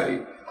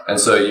society. And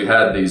so you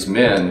had these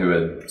men who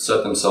had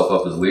set themselves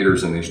up as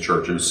leaders in these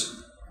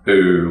churches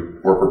who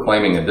were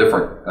proclaiming a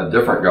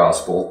different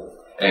gospel,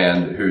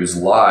 and whose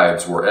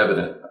lives were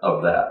evident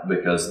of that,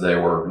 because they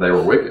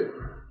were wicked.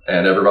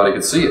 And everybody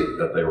could see it,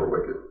 that they were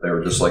wicked. They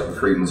were just like the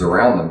Cretans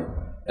around them.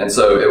 And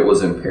so it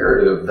was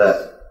imperative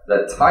that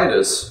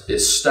Titus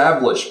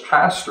established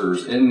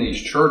pastors in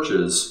these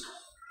churches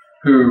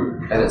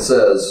who, and it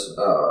says,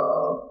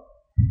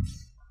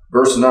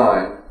 verse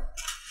 9,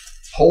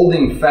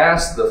 holding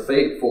fast the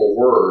faithful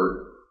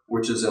word,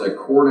 which is in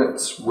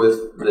accordance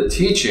with the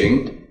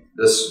teaching,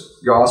 this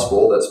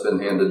gospel that's been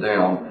handed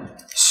down,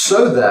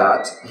 so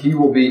that he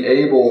will be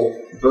able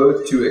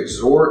both to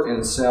exhort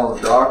in sound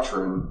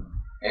doctrine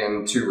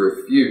and to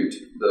refute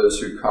those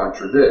who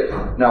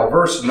contradict. Now,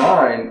 verse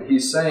 9,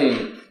 he's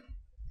saying,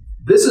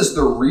 this is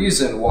the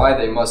reason why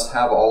they must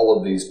have all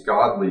of these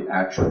godly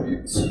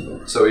attributes.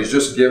 So he's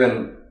just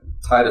given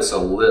Titus a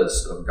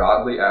list of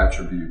godly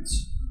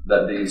attributes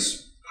that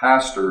these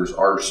pastors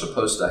are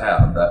supposed to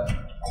have, that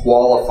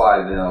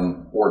qualify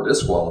them or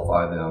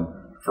disqualify them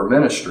for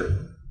ministry.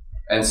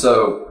 And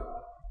so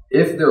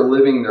if they're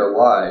living their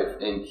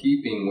life in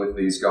keeping with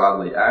these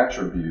godly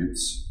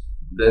attributes,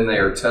 then they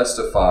are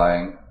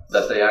testifying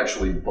that they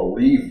actually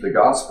believe the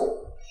gospel.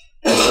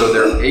 And so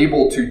they're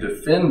able to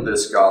defend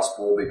this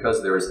gospel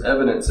because there is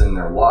evidence in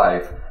their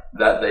life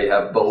that they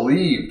have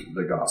believed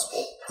the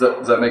gospel.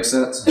 Does that make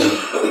sense?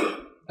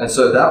 And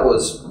so that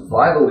was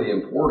vitally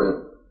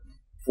important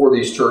for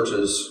these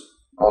churches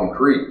on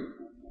Crete.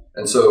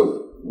 And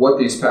so what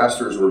these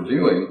pastors were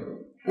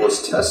doing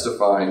was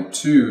testifying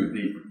to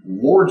the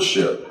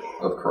lordship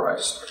of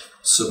Christ,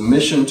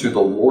 submission to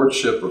the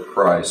lordship of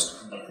Christ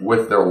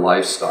with their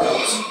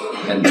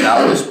lifestyles. And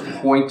that was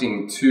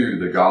pointing to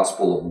the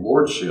gospel of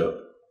lordship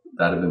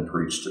that had been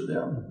preached to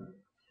them.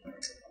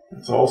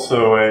 It's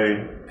also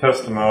a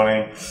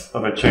testimony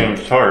of a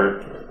changed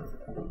heart,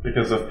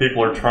 because if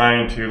people are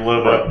trying to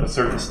live up to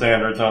certain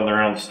standards on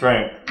their own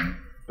strength,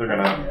 they're going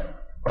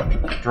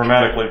to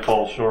dramatically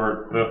fall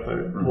short. But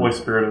if the Holy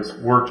Spirit is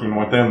working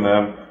within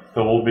them,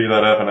 there will be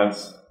that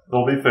evidence.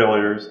 There'll be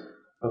failures,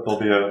 but there'll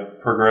be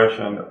a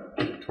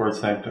progression towards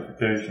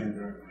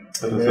sanctification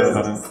that is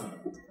evident.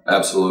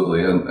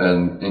 Absolutely,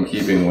 and in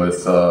keeping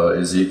with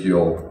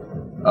Ezekiel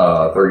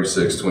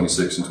 36,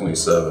 26, and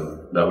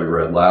 27 that we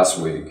read last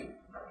week,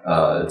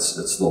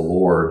 it's the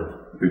Lord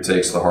who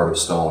takes the heart of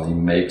stone. He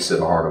makes it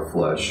a heart of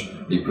flesh.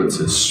 He puts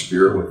His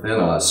Spirit within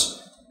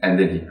us, and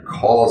then He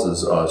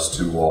causes us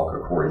to walk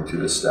according to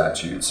His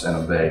statutes and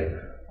obey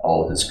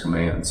all of His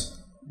commands.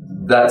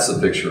 That's a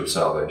picture of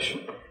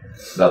salvation.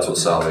 That's what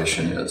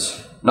salvation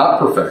is. Not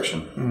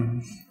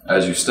perfection,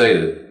 as you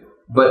stated,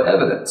 but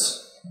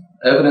evidence.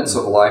 Evidence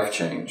of life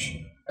change.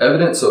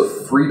 Evidence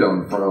of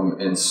freedom from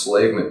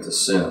enslavement to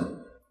sin.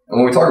 And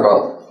when we talk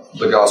about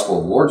the gospel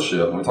of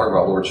lordship, when we talk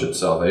about lordship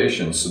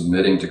salvation,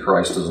 submitting to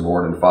Christ as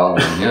Lord and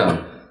following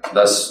Him,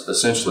 that's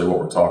essentially what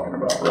we're talking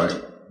about, right?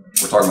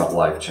 We're talking about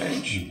life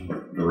change,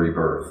 the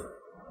rebirth.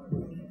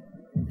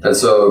 And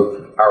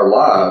so our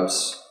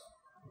lives,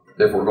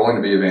 if we're going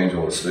to be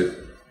evangelistic,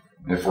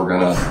 if we're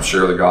going to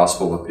share the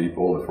gospel with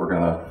people, if we're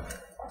going to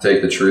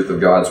take the truth of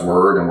God's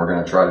word and we're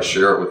going to try to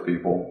share it with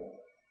people,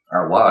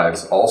 our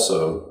lives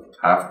also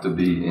have to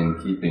be in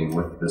keeping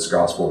with this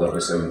gospel that we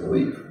say we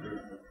believe.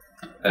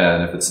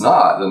 And if it's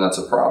not, then that's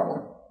a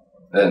problem.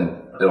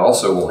 And it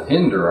also will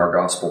hinder our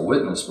gospel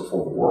witness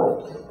before the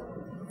world.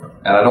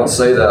 And I don't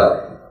say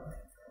that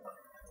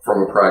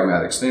from a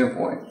pragmatic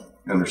standpoint.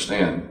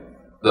 Understand?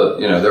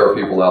 There are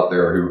people out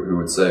there who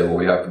would say, well,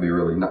 we have to be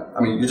really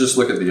you just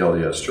look at the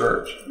LDS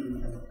Church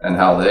and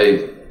how they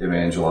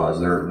evangelize.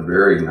 They're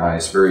very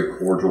nice, very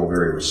cordial,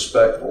 very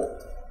respectful.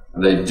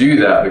 And they do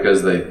that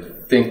because they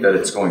think that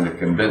it's going to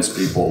convince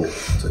people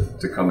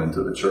to come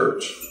into the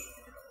church.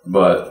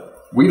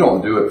 But we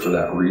don't do it for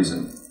that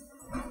reason.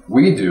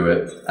 We do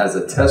it as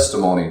a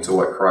testimony to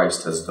what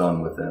Christ has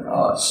done within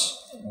us.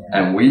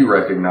 And we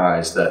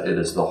recognize that it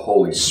is the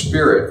Holy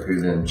Spirit who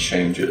then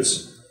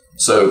changes.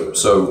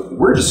 So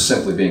we're just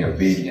simply being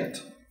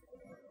obedient.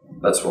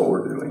 That's what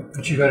we're doing.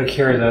 But you got to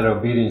carry that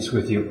obedience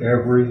with you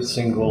every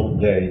single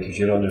day, because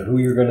you don't know who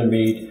you're going to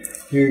meet,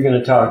 who you're going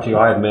to talk to.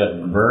 I've met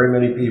very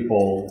many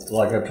people,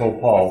 like I've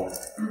told Paul,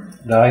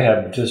 that I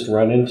have just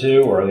run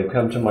into, or they've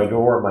come to my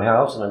door at my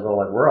house, and I'm going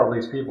like, where are all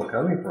these people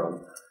coming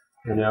from?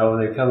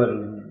 They come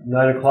at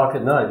 9 o'clock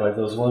at night, like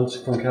those ones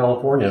from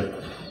California.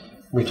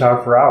 We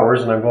talk for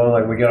hours, and I'm going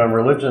like, we get on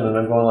religion, and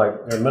I'm going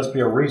like, there must be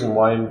a reason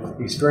why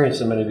I'm experiencing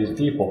so many of these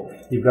people.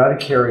 You've got to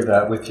carry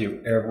that with you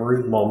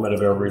every moment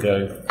of every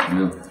day.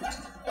 Amen.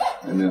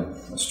 Amen.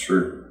 That's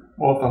true.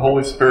 Well, if the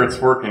Holy Spirit's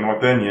working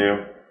within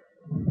you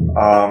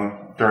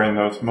during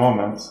those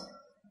moments,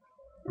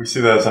 we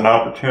see that as an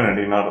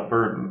opportunity, not a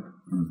burden.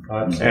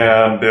 Mm-hmm.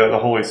 And the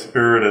Holy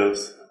Spirit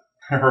is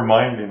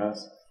reminding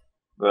us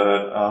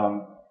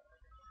that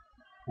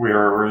we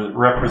are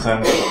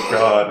representatives of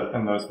God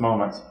in those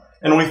moments.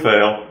 And we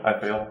fail. I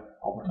fail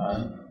all the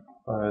time.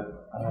 But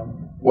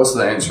what's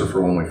the answer for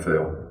when we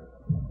fail?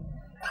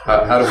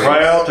 How do we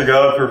cry out to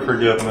God for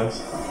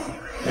forgiveness?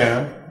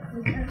 Yeah.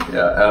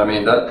 Yeah,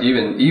 and that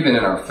even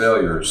in our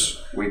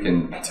failures, we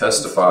can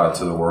testify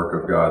to the work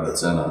of God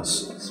that's in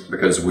us,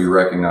 because we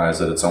recognize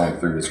that it's only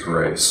through His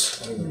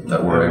grace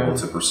that we're able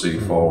to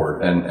proceed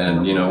forward.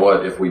 And you know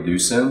what? If we do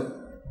sin,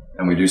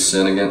 and we do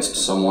sin against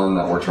someone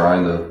that we're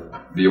trying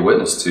to be a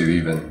witness to,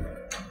 even,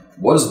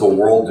 what does the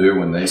world do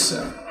when they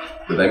sin?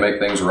 Do they make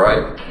things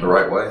right the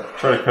right way?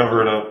 Try to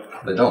cover it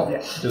up. They don't.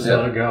 Just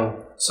let it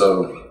go.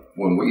 So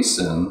when we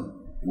sin,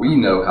 we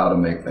know how to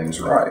make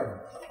things right.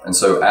 And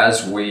so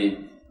as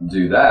we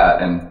do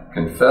that and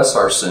confess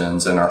our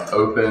sins and are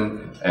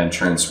open and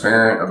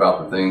transparent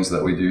about the things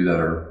that we do that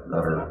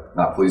are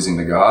not pleasing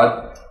to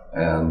God,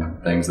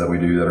 and things that we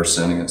do that are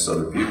sin against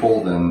other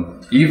people,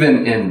 then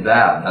even in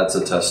that's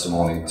a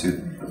testimony to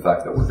the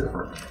fact that we're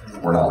different.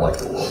 We're not like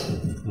the world.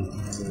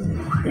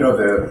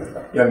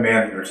 The young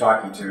man that you're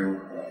talking to,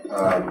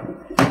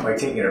 by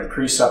taking a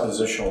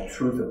presuppositional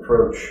truth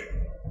approach,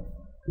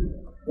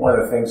 one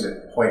of the things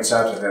that points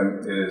out to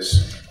them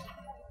is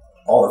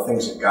all the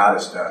things that God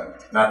has done,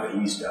 not that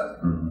He's done.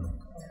 Mm-hmm.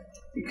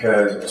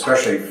 Because,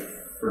 especially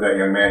for that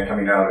young man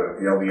coming out of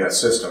the LDS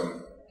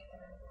system,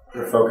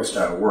 they're focused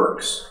on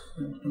works,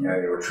 and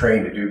they were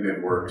trained to do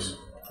good works.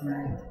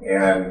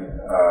 And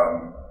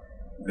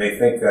they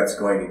think that's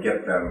going to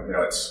get them,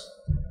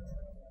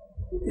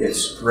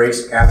 it's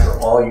grace after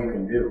all you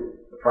can do.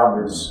 The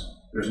problem is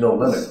there's no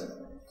limit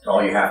to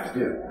all you have to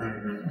do.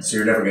 Mm-hmm. So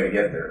you're never going to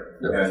get there.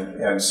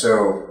 Yep. And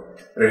so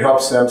it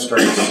helps them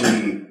start to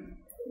see,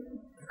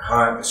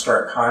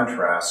 start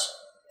contrast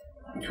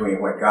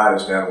between what God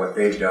has done, what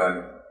they've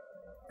done.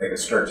 They can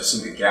start to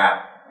see the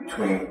gap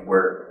between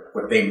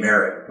what they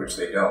merit, which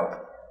they don't,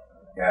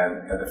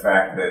 and the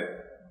fact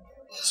that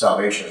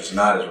salvation is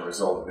not as a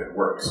result of good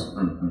works.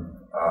 Mm-hmm.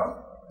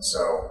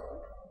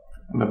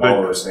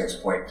 All those things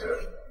point to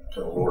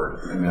the Lord.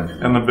 Amen.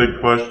 And the big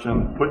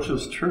question, which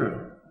is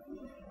true?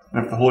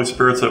 And if the Holy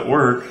Spirit's at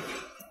work,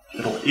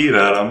 it'll eat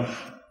at them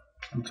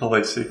until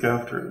they seek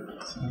after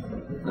it. So.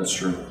 That's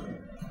true.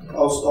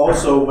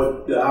 also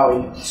what how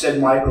he said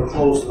Michael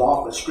closed it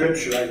off with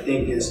Scripture, I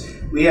think, is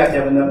we have to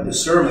have enough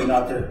discernment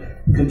not to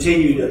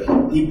continue to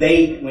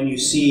debate when you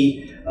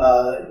see,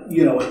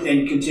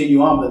 and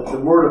continue on. But the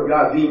Word of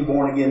God, being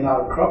born again,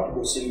 not of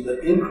corruptible seed, but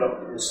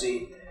incorruptible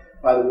seed,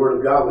 by the Word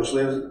of God, which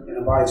lives and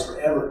abides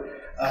forever.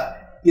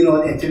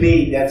 And to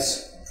me,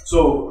 that's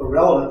so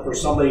irrelevant for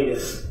somebody to,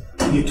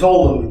 you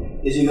told him,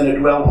 is he going to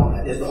dwell on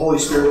that? Is the Holy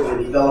Spirit going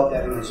to develop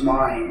that in his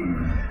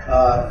mind?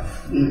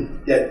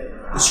 That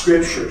the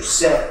Scripture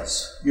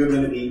says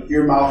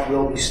your mouth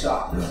will be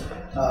stopped.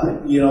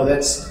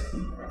 That's,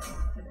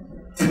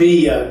 to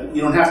me,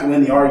 you don't have to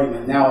win the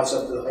argument. Now it's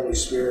up to the Holy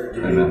Spirit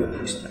to do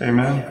what he's doing.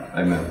 Amen.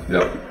 Amen.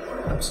 Yep.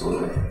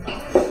 Absolutely.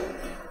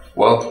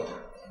 Well,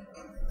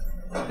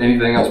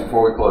 anything else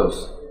before we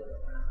close?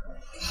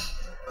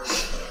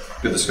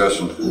 Good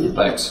discussion.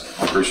 Thanks.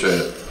 I appreciate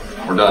it.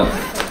 We're done.